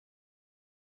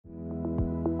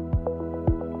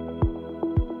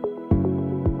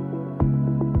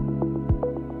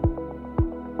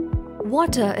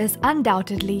Water is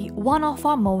undoubtedly one of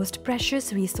our most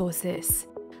precious resources.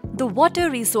 The Water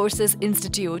Resources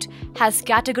Institute has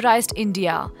categorized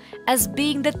India as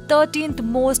being the 13th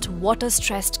most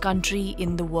water-stressed country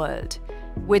in the world.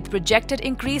 With projected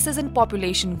increases in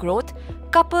population growth,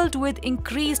 coupled with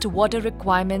increased water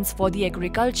requirements for the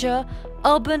agriculture,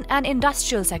 urban and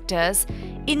industrial sectors,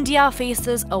 India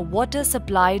faces a water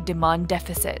supply demand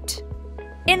deficit.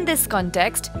 In this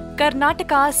context,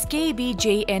 Karnataka's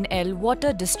KBJNL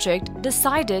water district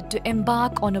decided to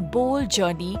embark on a bold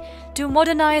journey to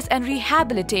modernize and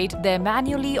rehabilitate their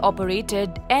manually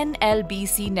operated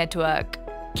NLBC network.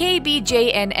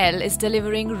 KBJNL is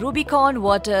delivering Rubicon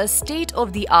Water's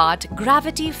state-of-the-art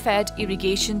gravity-fed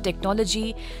irrigation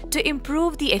technology to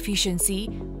improve the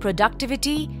efficiency,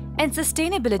 productivity, and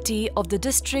sustainability of the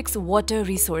district's water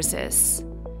resources.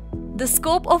 The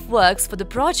scope of works for the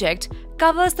project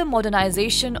covers the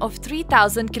modernization of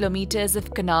 3,000 kilometers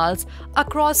of canals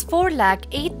across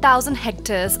 408,000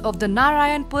 hectares of the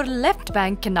Narayanpur Left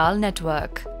Bank Canal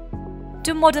network.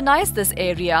 To modernize this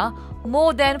area,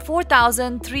 more than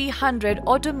 4,300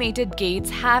 automated gates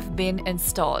have been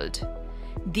installed.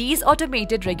 These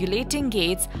automated regulating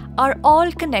gates are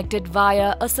all connected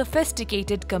via a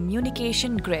sophisticated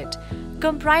communication grid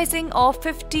comprising of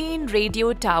 15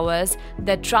 radio towers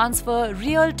that transfer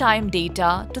real-time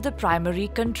data to the primary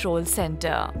control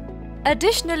center.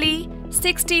 Additionally,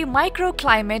 60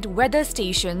 microclimate weather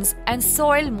stations and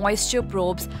soil moisture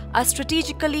probes are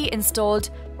strategically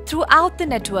installed throughout the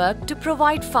network to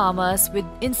provide farmers with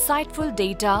insightful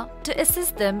data to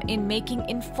assist them in making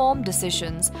informed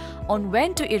decisions on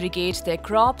when to irrigate their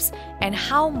crops and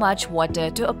how much water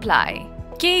to apply.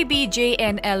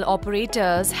 KBJNL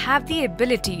operators have the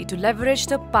ability to leverage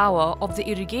the power of the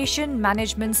irrigation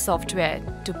management software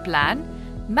to plan,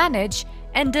 manage,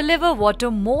 and deliver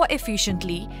water more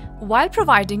efficiently while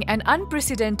providing an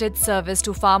unprecedented service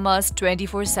to farmers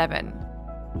 24/7.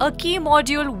 A key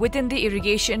module within the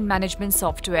irrigation management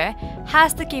software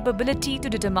has the capability to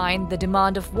determine the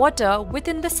demand of water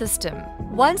within the system.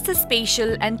 Once the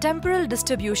spatial and temporal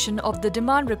distribution of the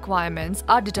demand requirements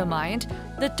are determined,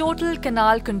 the total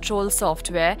canal control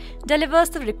software delivers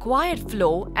the required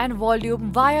flow and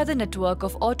volume via the network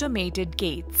of automated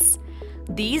gates.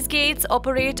 These gates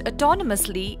operate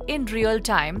autonomously in real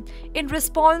time in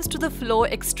response to the flow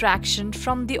extraction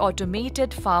from the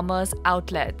automated farmers'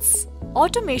 outlets.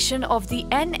 Automation of the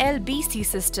NLBC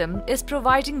system is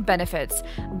providing benefits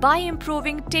by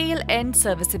improving tail-end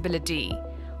serviceability.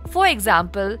 For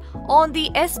example, on the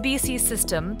SBC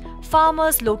system,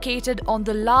 farmers located on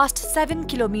the last 7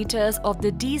 kilometers of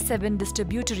the D7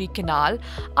 distributary canal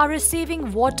are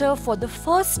receiving water for the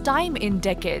first time in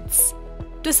decades.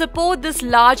 To support this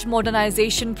large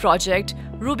modernization project,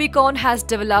 Rubicon has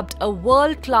developed a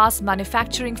world-class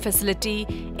manufacturing facility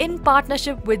in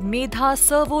partnership with Medha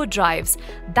Servo Drives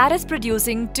that is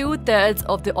producing 2/3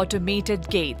 of the automated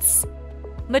gates.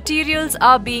 Materials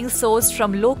are being sourced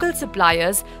from local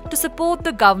suppliers to support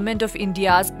the Government of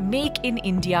India's Make in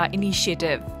India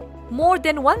initiative. More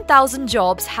than 1,000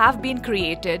 jobs have been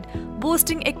created,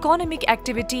 boosting economic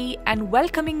activity and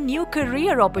welcoming new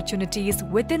career opportunities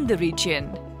within the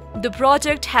region. The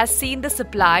project has seen the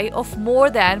supply of more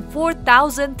than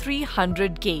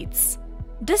 4,300 gates.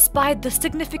 Despite the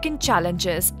significant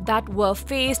challenges that were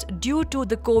faced due to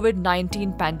the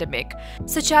COVID-19 pandemic,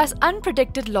 such as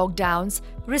unpredicted lockdowns,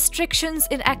 restrictions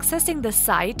in accessing the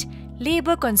site,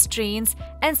 labor constraints,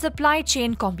 and supply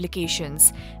chain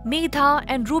complications, Medha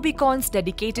and Rubicon's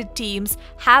dedicated teams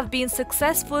have been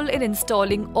successful in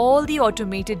installing all the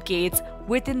automated gates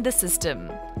within the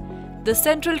system. The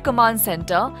Central Command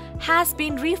Center has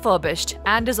been refurbished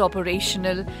and is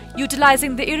operational,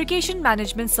 utilizing the irrigation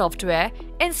management software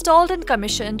installed and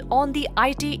commissioned on the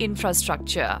IT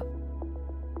infrastructure.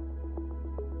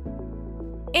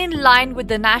 In line with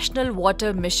the National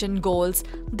Water Mission goals,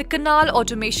 the Canal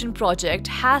Automation Project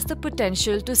has the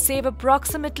potential to save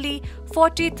approximately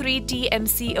 43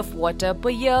 TMC of water per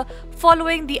year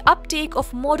following the uptake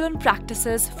of modern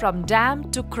practices from dam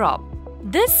to crop.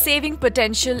 This saving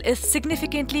potential is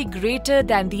significantly greater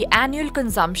than the annual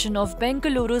consumption of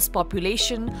Bengaluru's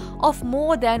population of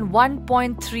more than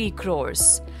 1.3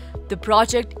 crores. The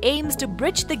project aims to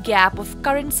bridge the gap of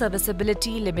current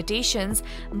serviceability limitations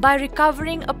by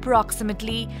recovering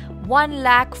approximately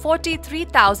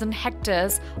 143,000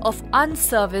 hectares of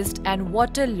unserviced and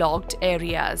waterlogged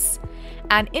areas.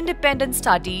 An independent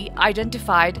study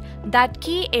identified that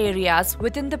key areas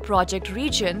within the project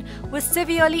region were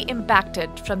severely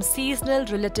impacted from seasonal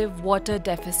relative water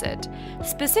deficit.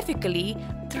 Specifically,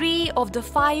 3 of the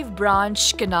 5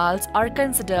 branch canals are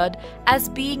considered as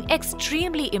being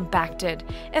extremely impacted,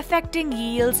 affecting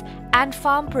yields and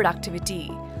farm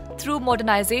productivity. Through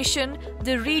modernization,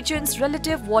 the region's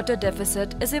relative water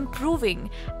deficit is improving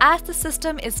as the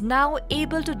system is now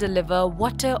able to deliver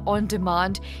water on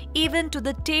demand even to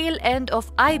the tail end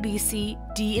of IBC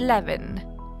D11.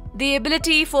 The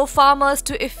ability for farmers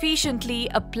to efficiently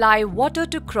apply water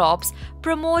to crops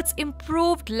promotes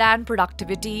improved land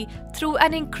productivity through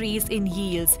an increase in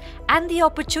yields and the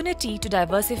opportunity to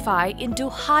diversify into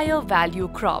higher value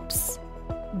crops.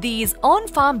 These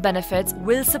on-farm benefits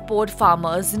will support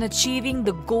farmers in achieving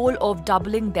the goal of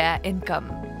doubling their income.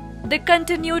 The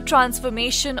continued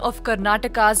transformation of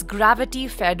Karnataka's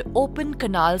gravity-fed open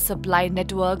canal supply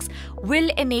networks will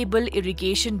enable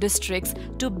irrigation districts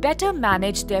to better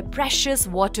manage their precious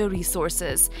water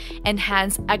resources,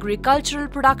 enhance agricultural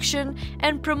production,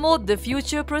 and promote the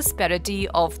future prosperity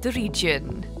of the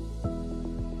region.